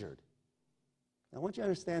measured. Now, I want you to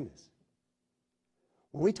understand this.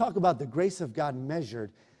 When we talk about the grace of God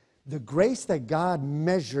measured, the grace that God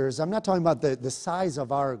measures, I'm not talking about the size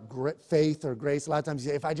of our faith or grace. A lot of times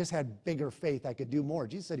you say, if I just had bigger faith, I could do more.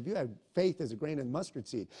 Jesus said, if you had faith as a grain of mustard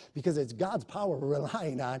seed, because it's God's power we're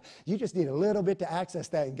relying on, you just need a little bit to access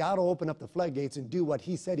that, and God will open up the floodgates and do what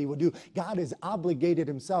he said he would do. God has obligated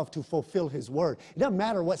himself to fulfill his word. It doesn't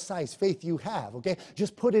matter what size faith you have, okay?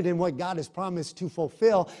 Just put it in what God has promised to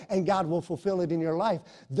fulfill, and God will fulfill it in your life.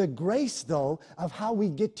 The grace, though, of how we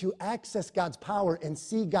get to access God's power and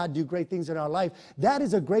see God God do great things in our life, that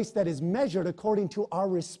is a grace that is measured according to our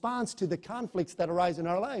response to the conflicts that arise in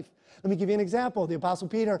our life. Let me give you an example. The Apostle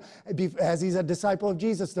Peter, as he's a disciple of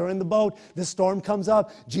Jesus, they're in the boat. The storm comes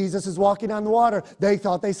up. Jesus is walking on the water. They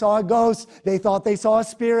thought they saw a ghost. They thought they saw a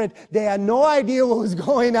spirit. They had no idea what was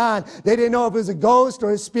going on. They didn't know if it was a ghost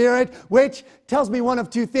or a spirit, which tells me one of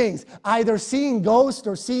two things. Either seeing ghosts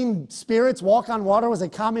or seeing spirits walk on water was a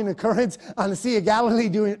common occurrence on the Sea of Galilee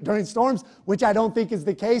during storms, which I don't think is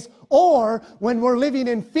the case. Or when we're living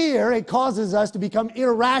in fear, it causes us to become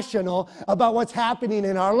irrational about what's happening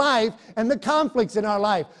in our life and the conflicts in our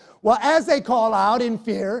life. Well, as they call out in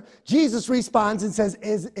fear, Jesus responds and says,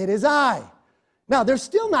 "It is I." Now, they're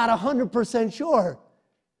still not 100% sure,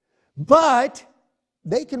 but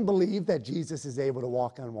they can believe that Jesus is able to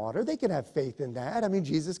walk on water. They can have faith in that. I mean,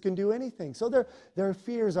 Jesus can do anything. So their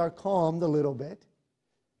fears are calmed a little bit.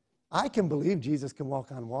 I can believe Jesus can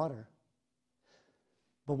walk on water.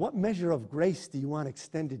 But what measure of grace do you want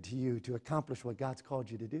extended to you to accomplish what God's called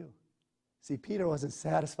you to do? See, Peter wasn't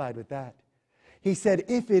satisfied with that. He said,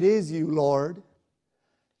 "If it is you, Lord,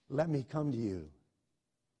 let me come to you."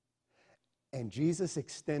 And Jesus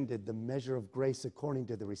extended the measure of grace according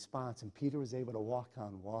to the response, and Peter was able to walk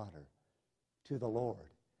on water to the Lord.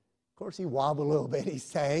 Of course, he wobbled a little bit. He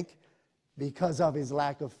sank because of his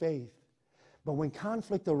lack of faith. But when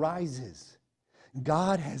conflict arises,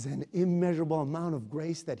 God has an immeasurable amount of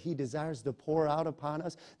grace that he desires to pour out upon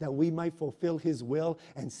us that we might fulfill his will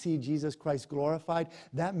and see Jesus Christ glorified.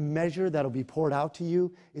 That measure that will be poured out to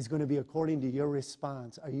you is going to be according to your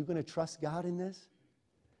response. Are you going to trust God in this?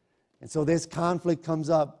 And so this conflict comes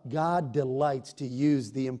up. God delights to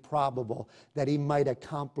use the improbable that he might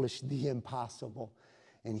accomplish the impossible.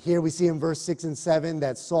 And here we see in verse 6 and 7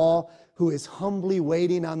 that Saul, who is humbly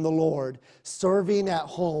waiting on the Lord, serving at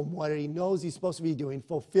home, what he knows he's supposed to be doing,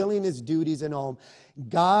 fulfilling his duties at home,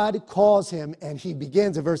 God calls him, and he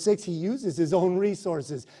begins, in verse 6, he uses his own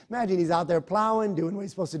resources. Imagine he's out there plowing, doing what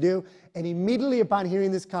he's supposed to do, and immediately upon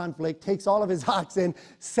hearing this conflict, takes all of his oxen,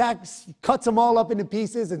 cuts them all up into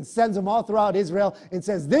pieces, and sends them all throughout Israel, and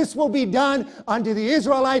says, "This will be done unto the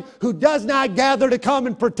Israelite who does not gather to come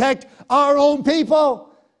and protect our own people."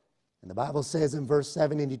 And the Bible says in verse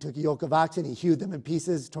 7, "And he took a yoke of oxen, he hewed them in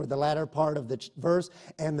pieces," toward the latter part of the verse,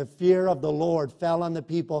 "and the fear of the Lord fell on the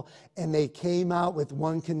people, and they came out with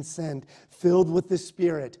one consent, filled with the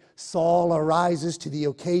Spirit. Saul arises to the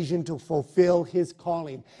occasion to fulfill his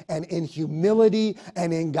calling. And in humility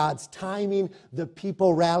and in God's timing, the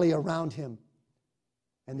people rally around him.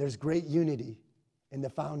 And there's great unity in the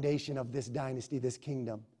foundation of this dynasty, this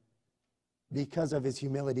kingdom, because of his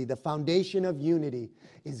humility. The foundation of unity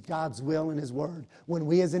is God's will and his word. When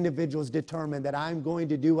we as individuals determine that I'm going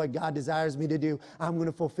to do what God desires me to do, I'm going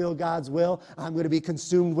to fulfill God's will, I'm going to be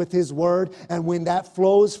consumed with his word, and when that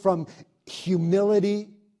flows from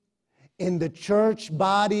humility in the church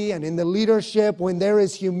body and in the leadership, when there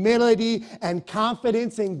is humility and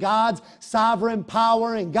confidence in God's sovereign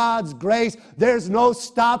power and God's grace, there's no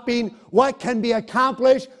stopping what can be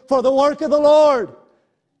accomplished for the work of the Lord.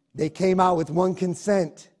 They came out with one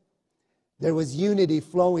consent. There was unity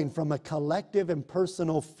flowing from a collective and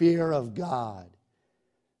personal fear of God.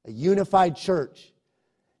 A unified church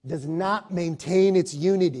does not maintain its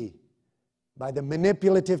unity by the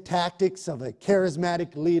manipulative tactics of a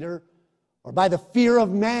charismatic leader or by the fear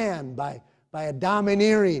of man, by a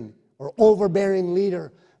domineering or overbearing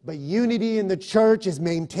leader. But unity in the church is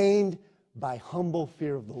maintained by humble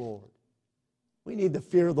fear of the Lord. We need the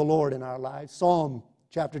fear of the Lord in our lives. Psalm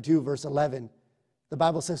chapter 2, verse 11. The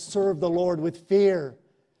Bible says, "Serve the Lord with fear.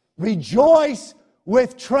 Rejoice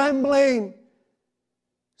with trembling."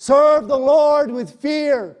 Serve the Lord with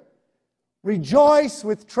fear. Rejoice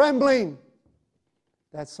with trembling.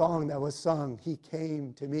 That song that was sung, "He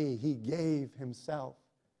came to me, He gave Himself."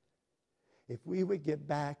 If we would get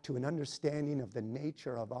back to an understanding of the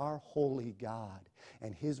nature of our holy God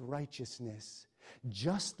and His righteousness,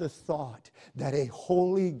 just the thought that a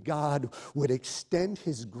holy God would extend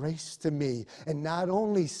His grace to me and not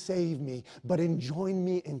only save me, but enjoin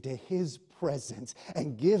me into His presence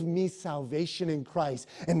and give me salvation in Christ,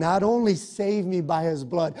 and not only save me by His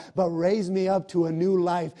blood, but raise me up to a new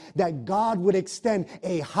life, that God would extend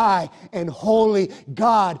a high and holy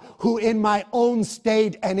God who in my own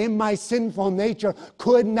state and in my sinful nature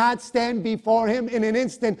could not stand before Him in an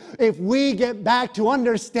instant. If we get back to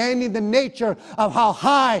understanding the nature of how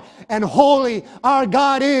high and holy our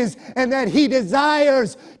God is, and that He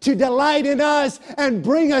desires to delight in us and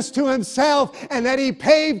bring us to Himself, and that He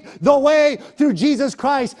paved the way way through Jesus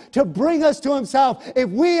Christ to bring us to himself. If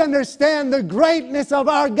we understand the greatness of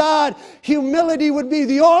our God, humility would be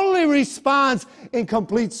the only response in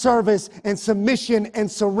complete service and submission and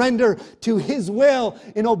surrender to his will,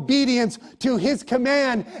 in obedience to his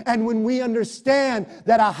command. And when we understand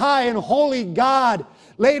that a high and holy God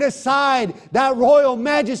laid aside that royal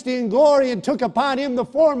majesty and glory and took upon him the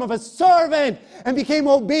form of a servant and became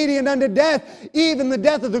obedient unto death, even the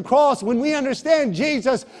death of the cross. When we understand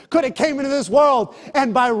Jesus could have came into this world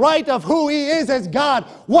and by right of who he is as God,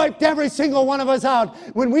 wiped every single one of us out.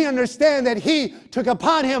 When we understand that he took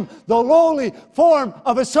upon him the lowly form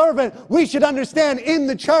of a servant, we should understand in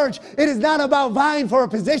the church, it is not about vying for a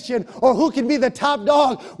position or who can be the top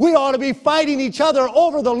dog. We ought to be fighting each other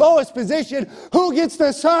over the lowest position. Who gets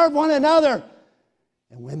to serve one another?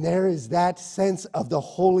 And when there is that sense of the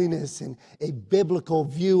holiness and a biblical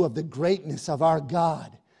view of the greatness of our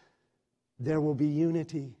God, there will be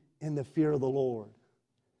unity in the fear of the Lord.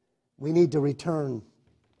 We need to return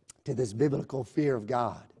to this biblical fear of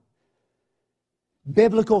God.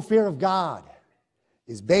 Biblical fear of God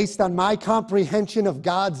is based on my comprehension of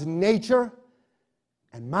God's nature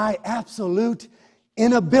and my absolute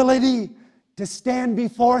inability to stand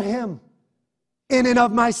before him in and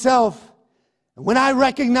of myself. And when I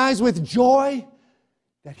recognize with joy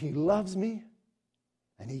that he loves me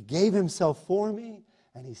and he gave himself for me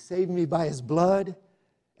and he saved me by his blood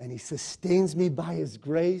and he sustains me by his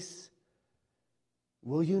grace,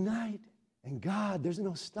 we'll unite. And God, there's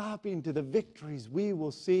no stopping to the victories we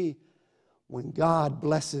will see when God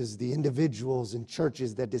blesses the individuals and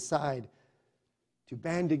churches that decide to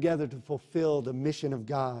band together to fulfill the mission of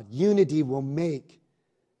God. Unity will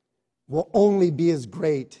only be as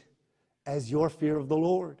great as your fear of the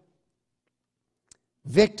Lord.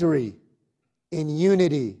 Victory in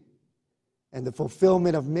unity and the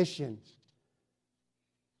fulfillment of mission,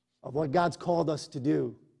 of what God's called us to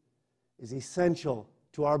do, is essential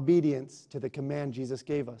to our obedience to the command Jesus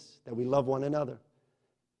gave us, that we love one another,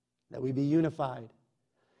 that we be unified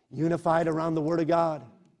around the Word of God,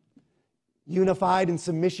 unified in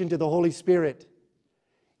submission to the Holy Spirit,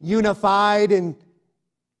 unified in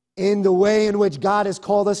the way in which God has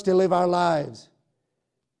called us to live our lives.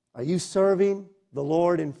 Are you serving the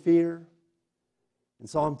Lord in fear? In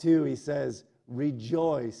Psalm 2, he says,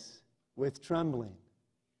 rejoice with trembling.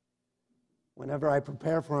 Whenever I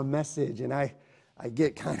prepare for a message and I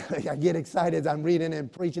get excited as I'm reading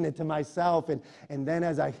and preaching it to myself, and then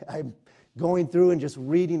as I'm going through and just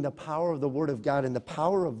reading the power of the Word of God and the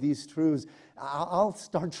power of these truths, I'll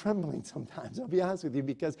start trembling sometimes. I'll be honest with you,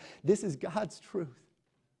 because this is God's truth.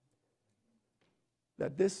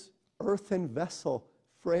 That this earthen vessel,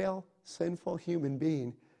 frail, sinful human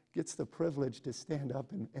being, gets the privilege to stand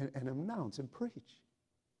up and announce and preach.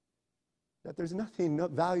 That there's nothing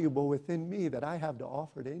valuable within me that I have to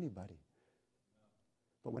offer to anybody.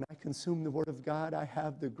 But when I consume the Word of God, I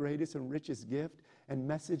have the greatest and richest gift and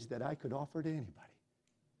message that I could offer to anybody.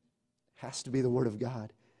 It has to be the Word of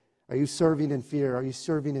God. Are you serving in fear? Are you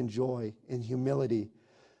serving in joy, in humility?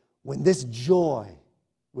 When this joy,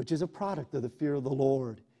 which is a product of the fear of the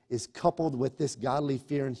Lord, is coupled with this godly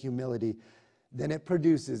fear and humility, then it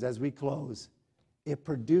produces, as we close, it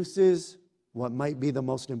produces what might be the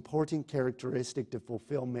most important characteristic to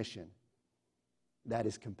fulfill mission. That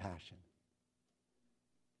is compassion.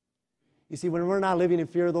 You see, when we're not living in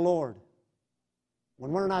fear of the Lord,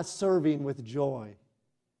 when we're not serving with joy,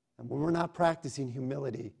 and when we're not practicing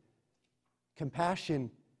humility, compassion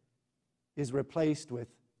is replaced with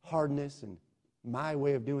hardness and my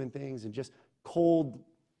way of doing things and just cold,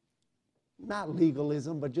 not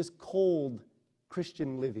legalism, but just cold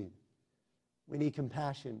Christian living. We need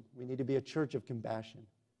compassion. We need to be a church of compassion.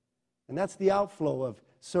 And that's the outflow of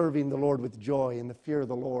serving the Lord with joy and the fear of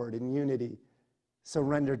the Lord in unity,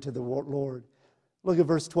 surrendered to the Lord. Look at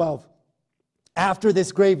verse 12. After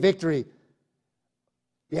this great victory,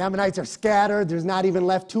 the Ammonites are scattered. There's not even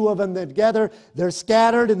left two of them together. They're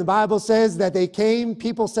scattered, and the Bible says that they came.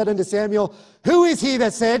 People said unto Samuel, who is he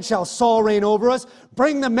that said, shall Saul reign over us?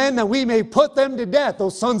 Bring the men that we may put them to death.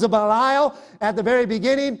 Those sons of Belial, at the very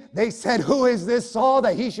beginning, they said, who is this Saul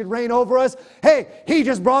that he should reign over us? Hey, he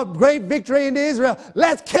just brought great victory into Israel.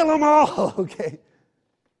 Let's kill them all. Okay.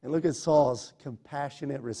 And look at Saul's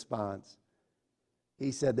compassionate response.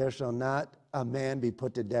 He said, there shall not a man be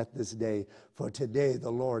put to death this day, for today the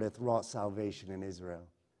Lord hath wrought salvation in Israel.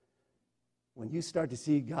 When you start to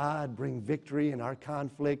see God bring victory in our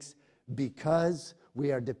conflicts because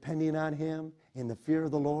we are depending on him in the fear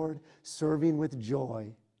of the Lord, serving with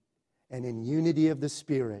joy and in unity of the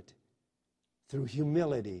Spirit, through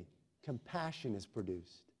humility, compassion is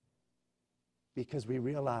produced. Because we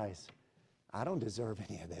realize I don't deserve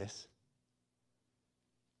any of this.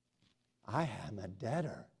 I am a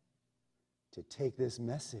debtor to take this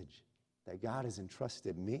message that God has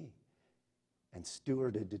entrusted me and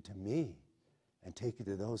stewarded it to me and take it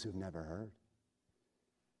to those who've never heard.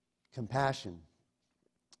 Compassion.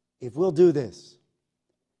 If we'll do this,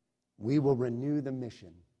 we will renew the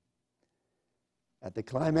mission. At the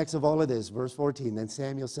climax of all of this, verse 14, then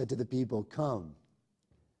Samuel said to the people, come,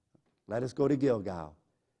 let us go to Gilgal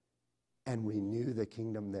and renew the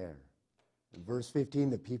kingdom there. In verse 15,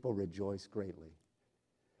 the people rejoiced greatly.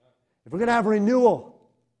 If we're going to have renewal,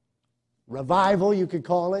 revival, you could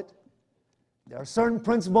call it, there are certain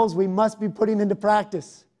principles we must be putting into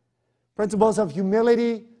practice. Principles of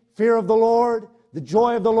humility, fear of the Lord, the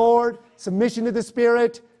joy of the Lord, submission to the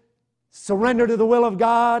Spirit, surrender to the will of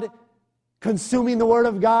God, consuming the Word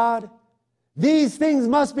of God. These things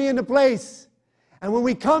must be into place. And when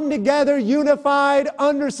we come together unified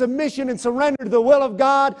under submission and surrender to the will of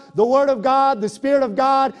God, the Word of God, the Spirit of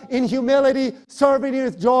God, in humility, serving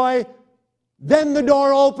with joy, then the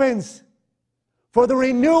door opens for the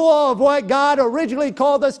renewal of what God originally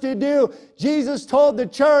called us to do. Jesus told the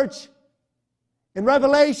church in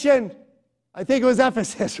Revelation, I think it was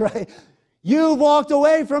Ephesus, right? You walked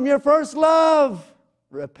away from your first love.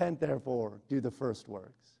 Repent, therefore, do the first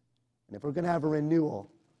works. And if we're going to have a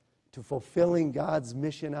renewal to fulfilling God's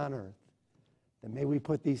mission on earth, then may we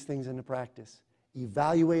put these things into practice.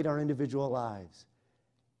 Evaluate our individual lives.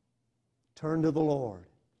 Turn to the Lord.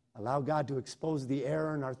 Allow God to expose the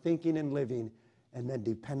error in our thinking and living, and then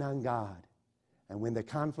depend on God. And when the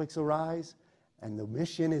conflicts arise and the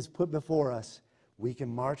mission is put before us, we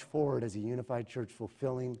can march forward as a unified church,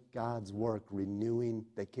 fulfilling God's work, renewing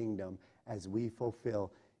the kingdom as we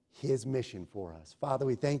fulfill His mission for us. Father,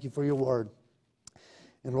 we thank You for Your word.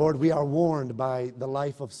 And Lord, we are warned by the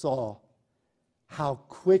life of Saul how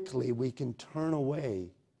quickly we can turn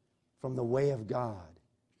away from the way of God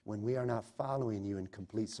when we are not following You in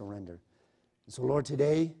complete surrender. And so, Lord,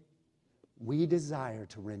 today we desire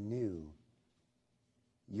to renew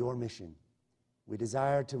Your mission. We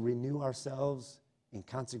desire to renew ourselves in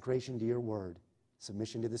consecration to Your word,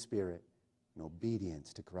 submission to the Spirit, and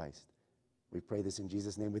obedience to Christ. We pray this in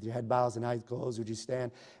Jesus' name. With your head bowed and eyes closed, would you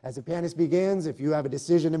stand? As the pianist begins, if you have a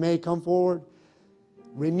decision to make, come forward.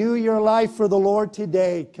 Renew your life for the Lord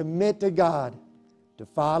today. Commit to God, to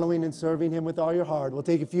following and serving Him with all your heart. We'll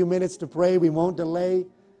take a few minutes to pray. We won't delay.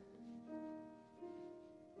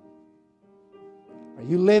 Are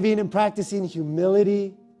you living and practicing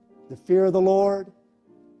humility, the fear of the Lord?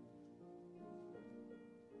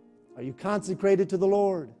 Are you consecrated to the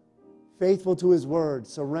Lord, faithful to His word,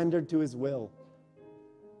 surrendered to His will?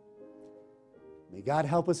 May God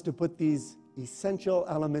help us to put these essential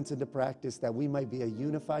elements into practice, that we might be a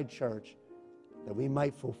unified church, that we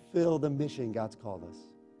might fulfill the mission God's called us.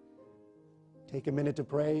 Take a minute to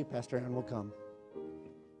pray. Pastor Aaron will come.